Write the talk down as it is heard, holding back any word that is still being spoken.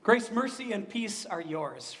Grace, mercy, and peace are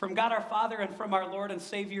yours, from God our Father and from our Lord and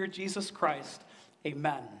Savior, Jesus Christ.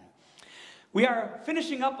 Amen. We are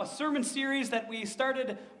finishing up a sermon series that we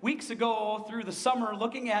started weeks ago through the summer,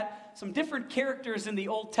 looking at some different characters in the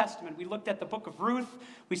Old Testament. We looked at the book of Ruth.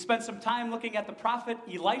 We spent some time looking at the prophet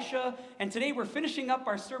Elisha. And today we're finishing up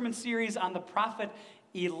our sermon series on the prophet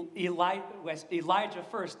Elijah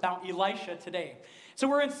first, now Elisha today. So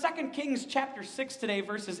we're in 2 Kings chapter 6 today,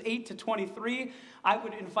 verses 8 to 23. I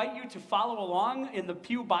would invite you to follow along in the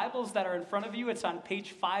Pew Bibles that are in front of you. It's on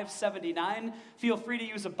page 579. Feel free to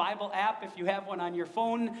use a Bible app if you have one on your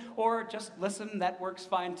phone, or just listen. That works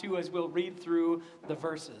fine too, as we'll read through the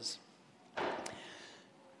verses.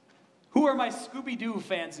 Who are my Scooby-Doo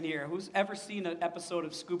fans in here? Who's ever seen an episode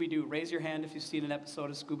of Scooby-Doo? Raise your hand if you've seen an episode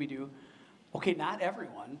of Scooby-Doo. Okay, not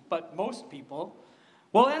everyone, but most people.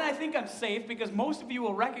 Well, then I think I'm safe because most of you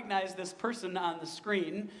will recognize this person on the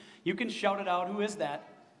screen. You can shout it out. Who is that?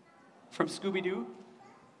 From Scooby-Doo?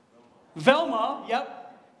 Velma,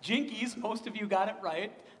 yep. Jinkies, most of you got it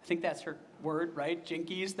right. I think that's her word, right?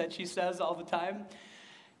 Jinkies, that she says all the time.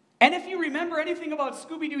 And if you remember anything about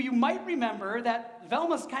Scooby-Doo, you might remember that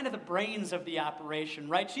Velma's kind of the brains of the operation,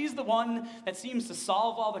 right? She's the one that seems to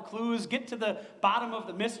solve all the clues, get to the bottom of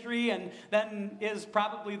the mystery, and then is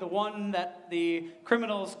probably the one that the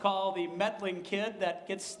criminals call the meddling kid that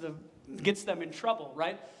gets them in trouble,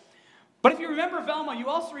 right? But if you remember Velma, you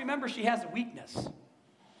also remember she has a weakness.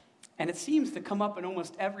 And it seems to come up in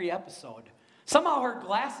almost every episode. Somehow her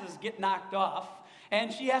glasses get knocked off,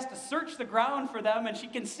 and she has to search the ground for them, and she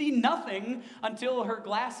can see nothing until her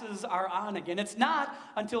glasses are on again. It's not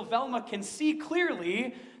until Velma can see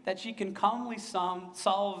clearly that she can calmly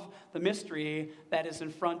solve the mystery that is in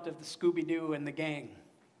front of the Scooby-Doo and the gang.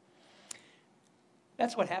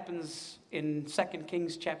 That's what happens in 2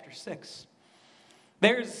 Kings chapter 6.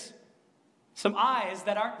 There's some eyes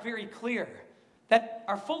that aren't very clear, that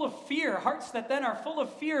are full of fear, hearts that then are full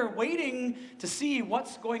of fear, waiting to see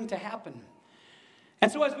what's going to happen.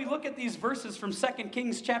 And so as we look at these verses from 2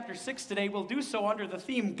 Kings chapter 6 today, we'll do so under the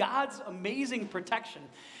theme, God's amazing protection.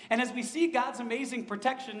 And as we see God's amazing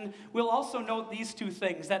protection, we'll also note these two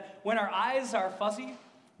things, that when our eyes are fuzzy,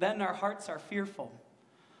 then our hearts are fearful.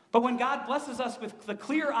 But when God blesses us with the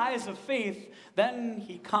clear eyes of faith, then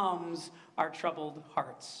he calms our troubled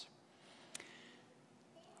hearts.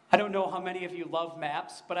 I don't know how many of you love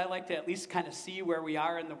maps, but I like to at least kind of see where we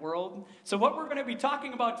are in the world. So what we're going to be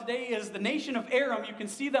talking about today is the nation of Aram. You can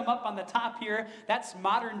see them up on the top here. That's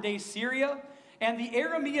modern-day Syria. And the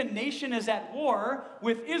Aramean nation is at war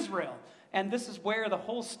with Israel. And this is where the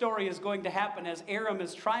whole story is going to happen, as Aram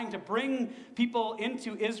is trying to bring people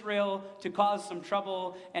into Israel to cause some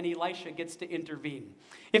trouble, and Elisha gets to intervene.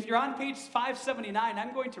 If you're on page 579,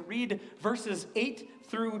 I'm going to read verses 8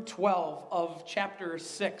 through 12 of chapter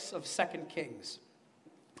 6 of 2 Kings.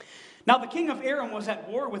 Now the king of Aram was at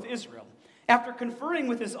war with Israel. After conferring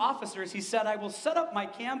with his officers, he said, I will set up my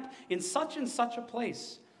camp in such and such a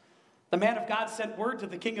place. The man of God sent word to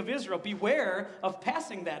the king of Israel, beware of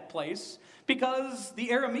passing that place, because the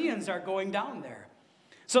Arameans are going down there.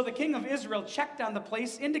 So the king of Israel checked on the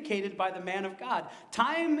place indicated by the man of God.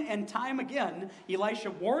 Time and time again,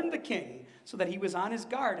 Elisha warned the king so that he was on his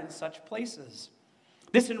guard in such places.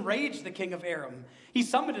 This enraged the king of Aram. He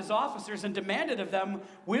summoned his officers and demanded of them,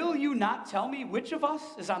 will you not tell me which of us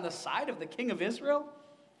is on the side of the king of Israel?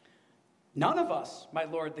 None of us, my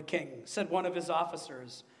lord the king, said one of his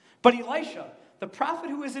officers. But Elisha, the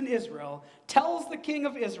prophet who is in Israel, tells the king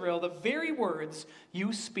of Israel the very words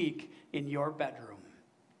you speak in your bedroom.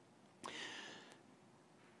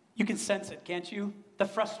 You can sense it, can't you? The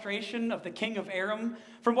frustration of the king of Aram.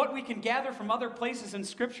 From what we can gather from other places in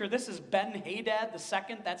Scripture, this is Ben-Hadad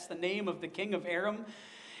II. That's the name of the king of Aram.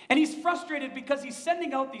 And he's frustrated because he's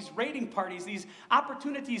sending out these raiding parties, these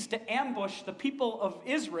opportunities to ambush the people of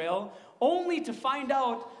Israel, only to find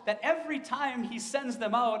out that every time he sends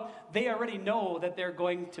them out, they already know that they're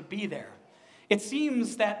going to be there. It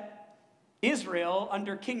seems that Israel,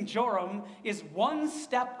 under King Joram, is one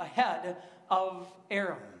step ahead of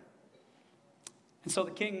Aram. And so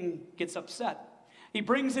the king gets upset. He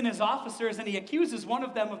brings in his officers and he accuses one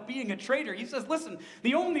of them of being a traitor. He says, listen,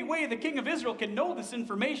 the only way the king of Israel can know this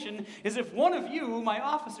information is if one of you, my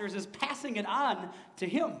officers, is passing it on to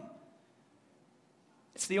him.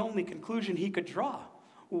 It's the only conclusion he could draw.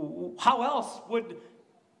 How else would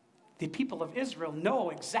the people of Israel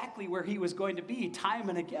know exactly where he was going to be time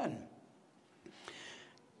and again?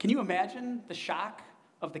 Can you imagine the shock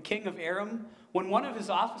of the king of Aram when one of his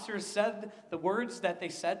officers said the words that they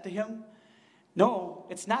said to him? No,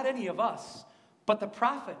 it's not any of us, but the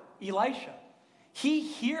prophet Elisha. he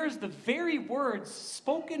hears the very words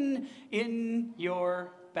spoken in your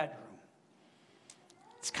bedroom.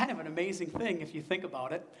 It's kind of an amazing thing if you think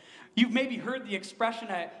about it. You've maybe heard the expression,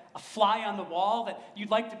 a fly on the wall, that you'd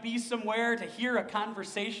like to be somewhere to hear a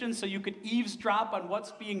conversation so you could eavesdrop on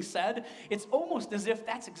what's being said. It's almost as if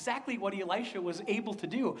that's exactly what Elisha was able to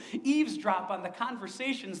do. Eavesdrop on the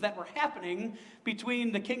conversations that were happening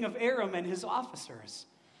between the king of Aram and his officers.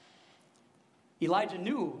 Elisha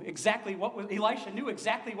knew exactly what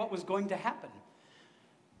was going to happen.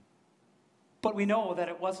 But we know that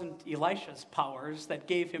it wasn't Elisha's powers that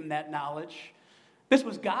gave him that knowledge. This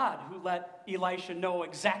was God who let Elisha know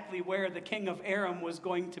exactly where the king of Aram was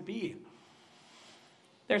going to be.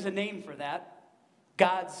 There's a name for that,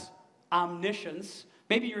 God's omniscience.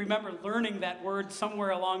 Maybe you remember learning that word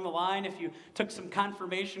somewhere along the line if you took some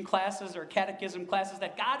confirmation classes or catechism classes,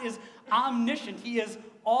 that God is omniscient. He is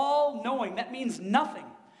all-knowing. That means nothing.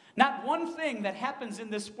 Not one thing that happens in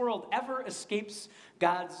this world ever escapes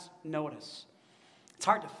God's notice. It's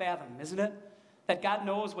hard to fathom, isn't it? That God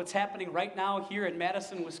knows what's happening right now here in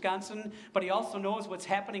Madison, Wisconsin, but he also knows what's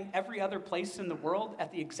happening every other place in the world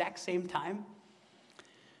at the exact same time.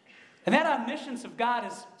 And that omniscience of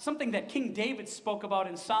God is something that King David spoke about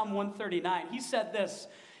in Psalm 139. He said this,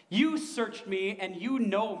 "You searched me and you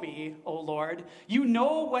know me, O Lord. You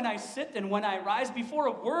know when I sit and when I rise. Before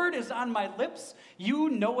a word is on my lips, you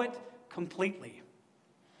know it completely."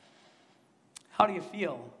 How do you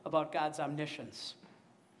feel about God's omniscience?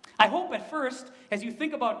 I hope at first, as you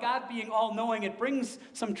think about God being all-knowing, it brings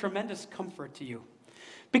some tremendous comfort to you.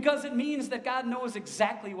 Because it means that God knows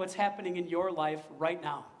exactly what's happening in your life right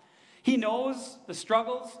now. He knows the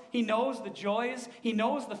struggles. He knows the joys. He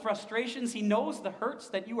knows the frustrations. He knows the hurts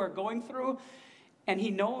that you are going through. And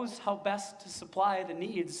he knows how best to supply the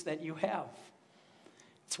needs that you have.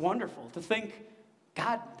 It's wonderful to think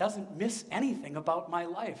God doesn't miss anything about my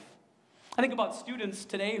life. I think about students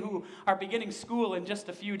today who are beginning school in just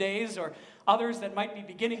a few days, or others that might be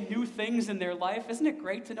beginning new things in their life. Isn't it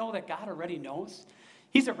great to know that God already knows?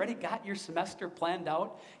 He's already got your semester planned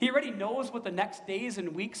out. He already knows what the next days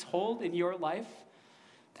and weeks hold in your life.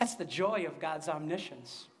 That's the joy of God's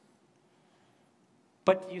omniscience.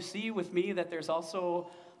 But you see with me that there's also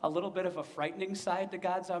a little bit of a frightening side to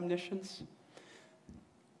God's omniscience.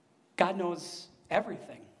 God knows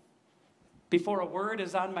everything. Before a word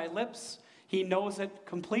is on my lips, he knows it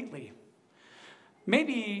completely.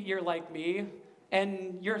 Maybe you're like me,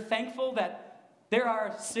 and you're thankful that there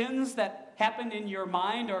are sins that happen in your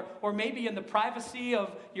mind, or maybe in the privacy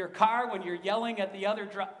of your car when you're yelling at the other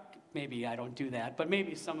driver. Maybe I don't do that, but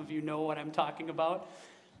maybe some of you know what I'm talking about.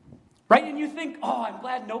 Right? And you think, oh, I'm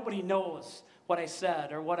glad nobody knows what I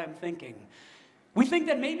said or what I'm thinking. We think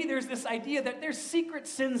that maybe there's this idea that there's secret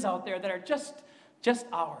sins out there that are just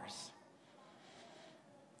ours.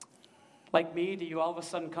 Like me, do you all of a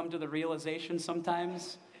sudden come to the realization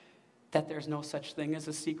sometimes that there's no such thing as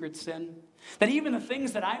a secret sin? That even the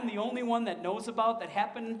things that I'm the only one that knows about that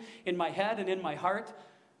happen in my head and in my heart,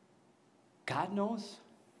 God knows?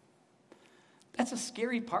 That's a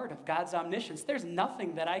scary part of God's omniscience. There's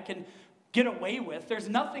nothing that I can get away with. There's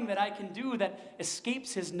nothing that I can do that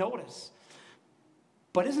escapes his notice.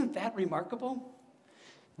 But isn't that remarkable?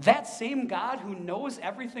 That same God who knows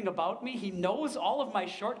everything about me, he knows all of my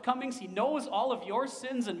shortcomings, he knows all of your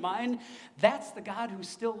sins and mine, that's the God who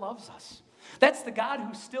still loves us. That's the God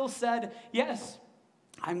who still said, yes,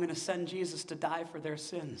 I'm going to send Jesus to die for their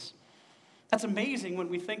sins. That's amazing when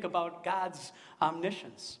we think about God's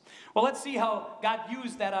omniscience. Well, let's see how God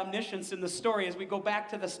used that omniscience in the story as we go back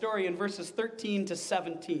to the story in verses 13 to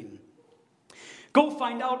 17. "Go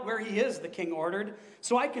find out where he is," the king ordered,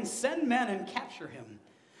 "so I can send men and capture him."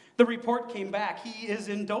 The report came back, "He is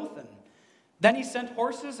in Dothan." Then he sent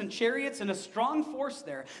horses and chariots and a strong force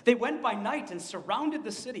there. They went by night and surrounded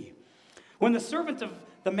the city. When the servant of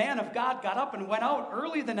the man of God got up and went out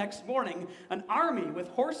early the next morning, an army with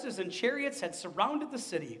horses and chariots had surrounded the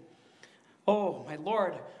city. "Oh, my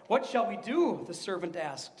lord, what shall we do?" the servant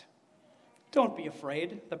asked. "Don't be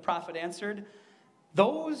afraid," the prophet answered.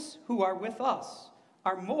 "Those who are with us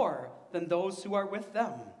are more than those who are with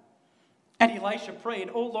them." And Elisha prayed,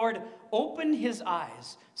 "O Lord, open his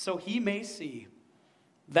eyes so he may see."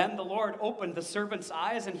 Then the Lord opened the servant's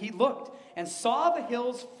eyes, and he looked and saw the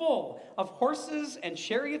hills full of horses and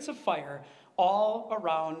chariots of fire all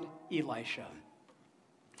around Elisha.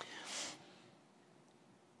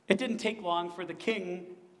 It didn't take long for the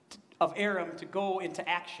king of Aram to go into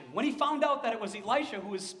action. When he found out that it was Elisha who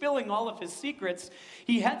was spilling all of his secrets,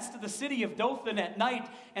 he heads to the city of Dothan at night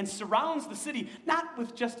and surrounds the city, not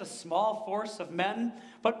with just a small force of men,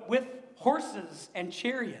 but with horses and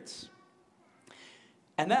chariots.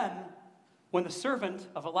 And then, when the servant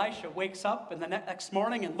of Elisha wakes up in the next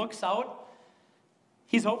morning and looks out,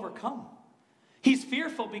 he's overcome. He's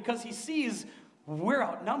fearful because he sees we're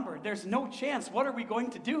outnumbered. There's no chance. What are we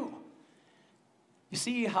going to do? You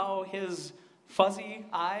see how his fuzzy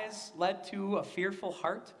eyes led to a fearful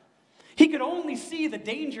heart? He could only see the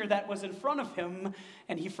danger that was in front of him,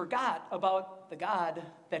 and he forgot about the God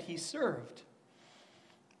that he served.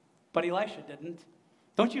 But Elisha didn't.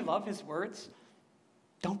 Don't you love his words?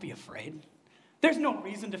 Don't be afraid. There's no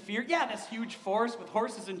reason to fear. Yeah, this huge force with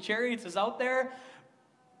horses and chariots is out there,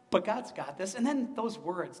 but God's got this. And then those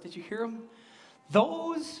words, did you hear them?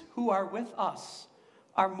 Those who are with us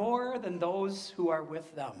are more than those who are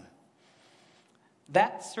with them.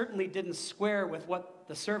 That certainly didn't square with what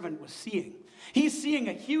the servant was seeing. He's seeing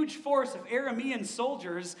a huge force of Aramean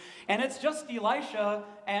soldiers, and it's just Elisha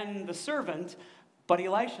and the servant, but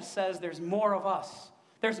Elisha says there's more of us.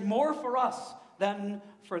 There's more for us than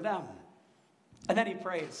for them. And then he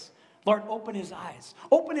prays, Lord, open his eyes.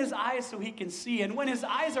 Open his eyes so he can see. And when his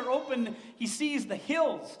eyes are open, he sees the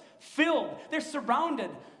hills filled. They're surrounded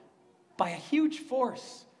by a huge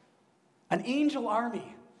force, an angel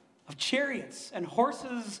army of chariots and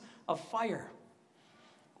horses of fire.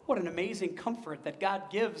 What an amazing comfort that God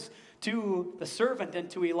gives to the servant and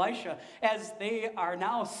to Elisha as they are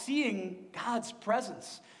now seeing God's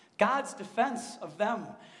presence, God's defense of them.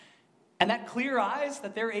 And that clear eyes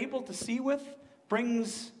that they're able to see with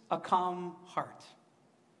brings a calm heart.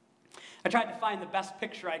 I tried to find the best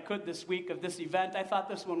picture I could this week of this event. I thought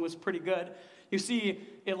this one was pretty good. You see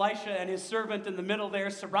Elisha and his servant in the middle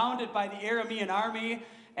there, surrounded by the Aramean army,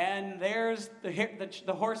 and there's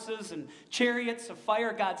the horses and chariots of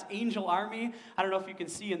fire, God's angel army. I don't know if you can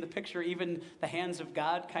see in the picture even the hands of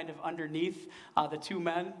God kind of underneath the two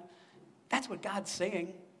men. That's what God's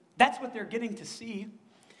saying. That's what they're getting to see.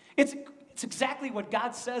 It's exactly what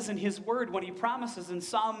God says in his word when he promises in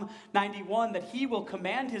Psalm 91 that he will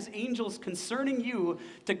command his angels concerning you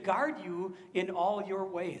to guard you in all your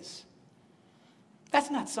ways. That's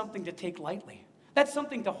not something to take lightly. That's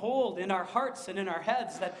something to hold in our hearts and in our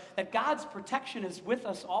heads, that God's protection is with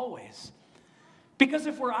us always. Because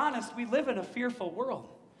if we're honest, we live in a fearful world.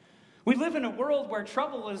 We live in a world where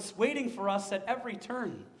trouble is waiting for us at every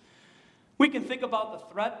turn. We can think about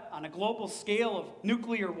the threat on a global scale of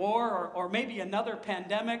nuclear war or maybe another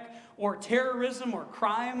pandemic or terrorism or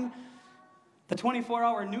crime. The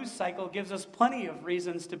 24-hour news cycle gives us plenty of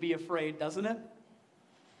reasons to be afraid, doesn't it?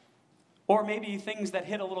 Or maybe things that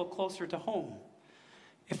hit a little closer to home.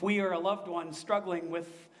 If we are a loved one struggling with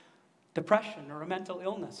depression or a mental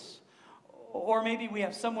illness, or maybe we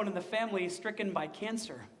have someone in the family stricken by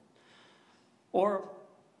cancer, or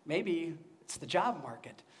maybe it's the job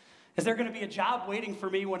market. Is there going to be a job waiting for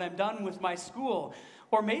me when I'm done with my school?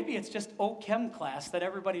 Or maybe it's just chem class that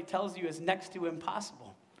everybody tells you is next to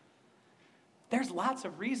impossible. There's lots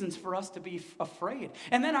of reasons for us to be afraid.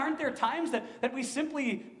 And then aren't there times that we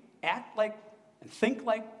simply act like and think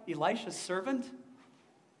like Elisha's servant?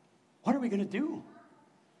 What are we going to do?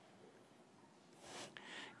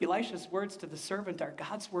 Elisha's words to the servant are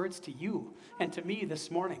God's words to you and to me this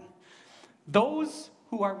morning. Those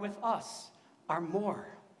who are with us are more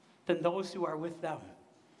than those who are with them.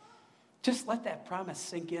 Just let that promise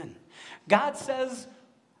sink in. God says,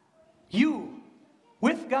 you,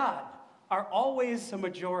 with God, are always a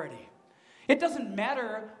majority. It doesn't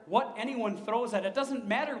matter what anyone throws at it. It doesn't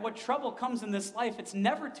matter what trouble comes in this life. It's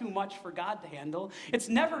never too much for God to handle. It's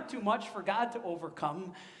never too much for God to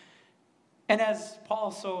overcome. And as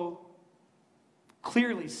Paul so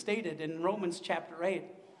clearly stated in Romans chapter 8,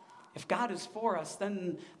 if God is for us,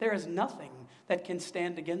 then there is nothing that can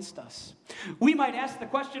stand against us. We might ask the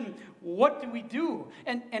question, what do we do?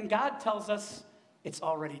 And God tells us it's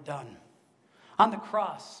already done. On the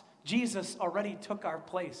cross, Jesus already took our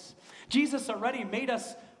place. Jesus already made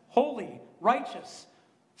us holy, righteous,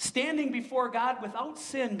 standing before God without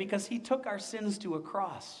sin because he took our sins to a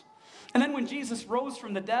cross. And then when Jesus rose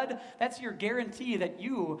from the dead, that's your guarantee that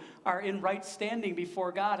you are in right standing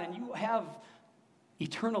before God and you have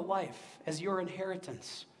eternal life as your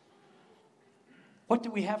inheritance. What do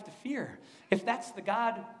we have to fear? If that's the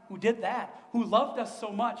God who did that, who loved us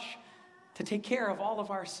so much to take care of all of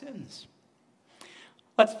our sins.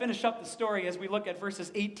 Let's finish up the story as we look at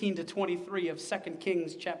verses 18 to 23 of 2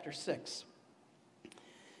 Kings chapter 6.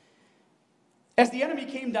 As the enemy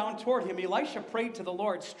came down toward him, Elisha prayed to the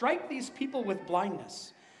Lord, strike these people with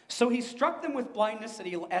blindness. So he struck them with blindness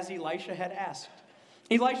as Elisha had asked.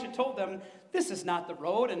 Elisha told them, this is not the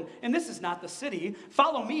road, and this is not the city.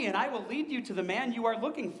 Follow me, and I will lead you to the man you are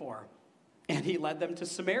looking for. And he led them to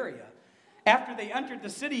Samaria. After they entered the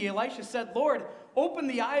city, Elisha said, "Lord, open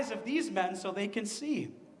the eyes of these men so they can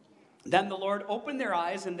see." Then the Lord opened their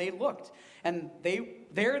eyes, and they looked, and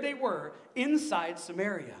there they were inside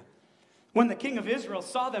Samaria. When the king of Israel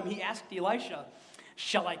saw them, he asked Elisha,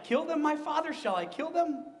 "Shall I kill them, my father? Shall I kill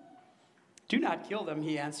them?" "Do not kill them,"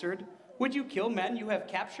 he answered. "Would you kill men you have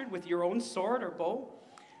captured with your own sword or bow?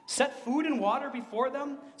 Set food and water before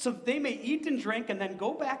them so that they may eat and drink and then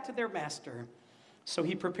go back to their master." So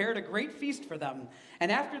he prepared a great feast for them,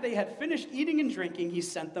 and after they had finished eating and drinking, he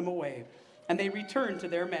sent them away, and they returned to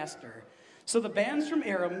their master. So the bands from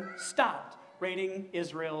Aram stopped raiding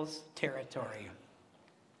Israel's territory.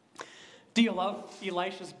 Do you love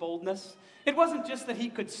Elisha's boldness? It wasn't just that he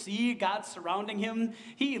could see God surrounding him.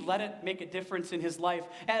 He let it make a difference in his life.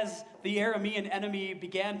 As the Aramean enemy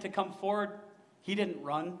began to come forward, he didn't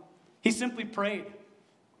run. He simply prayed.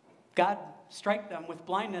 God strike them with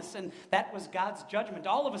blindness, and that was God's judgment.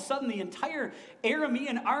 All of a sudden, the entire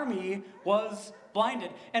Aramean army was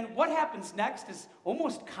blinded. And what happens next is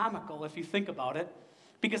almost comical if you think about it,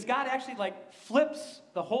 because God actually flips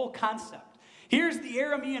the whole concept. Here's the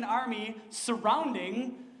Aramean army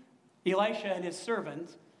surrounding Elisha and his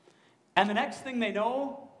servant, and the next thing they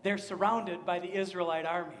know, they're surrounded by the Israelite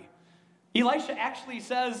army. Elisha actually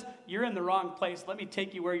says, "You're in the wrong place. Let me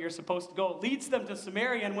take you where you're supposed to go." Leads them to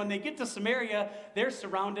Samaria, and when they get to Samaria, they're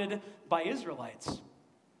surrounded by Israelites.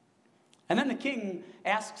 And then the king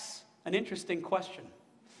asks an interesting question.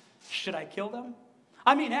 Should I kill them?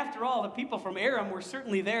 I mean, after all, the people from Aram were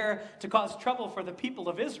certainly there to cause trouble for the people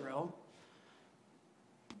of Israel.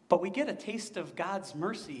 But we get a taste of God's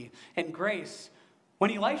mercy and grace when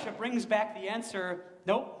Elisha brings back the answer,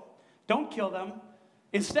 "Nope, don't kill them.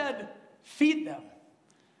 Instead, feed them."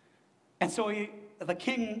 And so the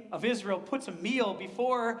king of Israel puts a meal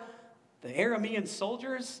before the Aramean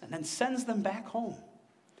soldiers and then sends them back home.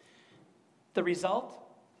 The result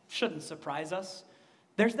shouldn't surprise us.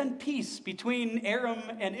 There's then peace between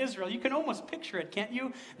Aram and Israel. You can almost picture it, can't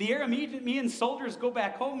you? The Aramean soldiers go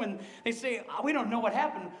back home and they say, "We don't know what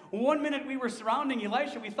happened. One minute we were surrounding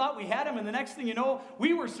Elisha, we thought we had him, and the next thing you know,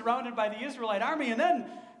 we were surrounded by the Israelite army, and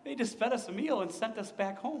then they just fed us a meal and sent us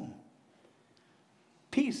back home."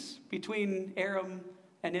 Peace between Aram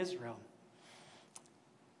and Israel.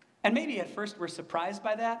 And maybe at first we're surprised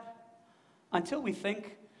by that until we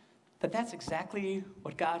think that that's exactly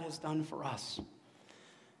what God has done for us.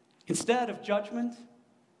 Instead of judgment,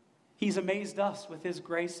 he's amazed us with his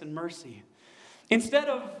grace and mercy. Instead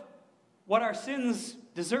of what our sins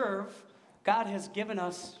deserve, God has given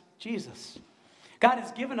us Jesus. God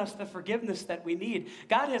has given us the forgiveness that we need.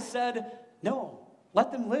 God has said, "No,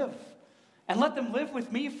 let them live. And let them live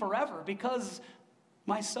with me forever, because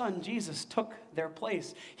my son, Jesus, took their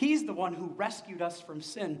place. He's the one who rescued us from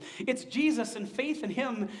sin." It's Jesus and faith in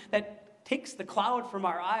him that takes the cloud from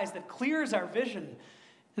our eyes, that clears our vision.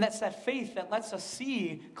 And that's that faith that lets us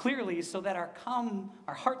see clearly so that our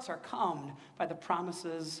hearts are calmed by the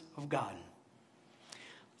promises of God.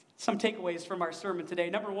 Some takeaways from our sermon today.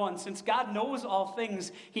 Number one, since God knows all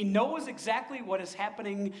things, he knows exactly what is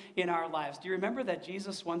happening in our lives. Do you remember that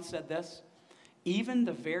Jesus once said this? "Even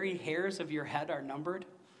the very hairs of your head are numbered."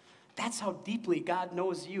 That's how deeply God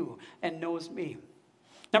knows you and knows me.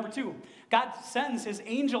 Number two, God sends his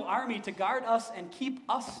angel army to guard us and keep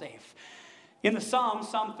us safe. In the Psalm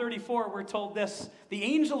 34, we're told this: "The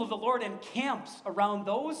angel of the Lord encamps around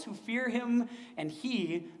those who fear him, and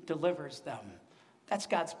he delivers them." That's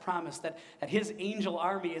God's promise, that his angel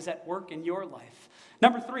army is at work in your life.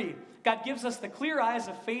 Number three, God gives us the clear eyes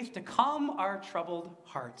of faith to calm our troubled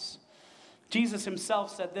hearts. Jesus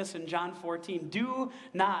himself said this in John 14, "Do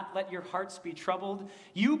not let your hearts be troubled.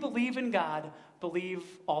 You believe in God,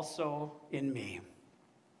 believe also in me."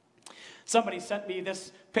 Somebody sent me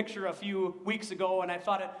this picture a few weeks ago, and I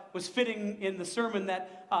thought it was fitting in the sermon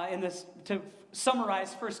that to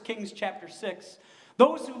summarize 1 Kings chapter 6.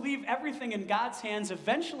 Those who leave everything in God's hands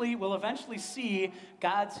will eventually see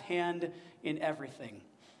God's hand in everything.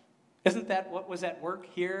 Isn't that what was at work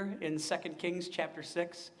here in 2 Kings chapter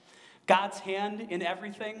 6? God's hand in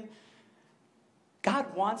everything.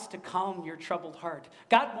 God wants to calm your troubled heart.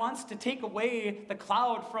 God wants to take away the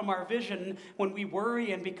cloud from our vision when we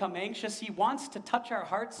worry and become anxious. He wants to touch our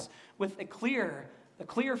hearts with a clear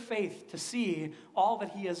faith to see all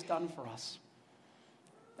that he has done for us.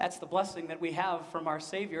 That's the blessing that we have from our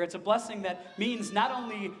Savior. It's a blessing that means not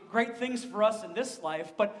only great things for us in this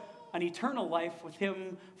life, but an eternal life with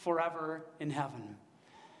him forever in heaven.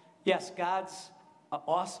 Yes, God's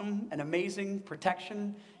awesome and amazing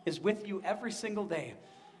protection is with you every single day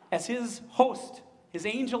as his host, his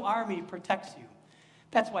angel army protects you.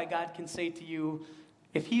 That's why God can say to you,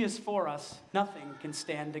 If he is for us, nothing can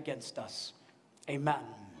stand against us. Amen.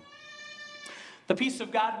 The peace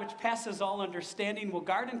of God, which passes all understanding, will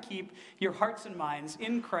guard and keep your hearts and minds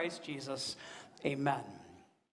in Christ Jesus. Amen.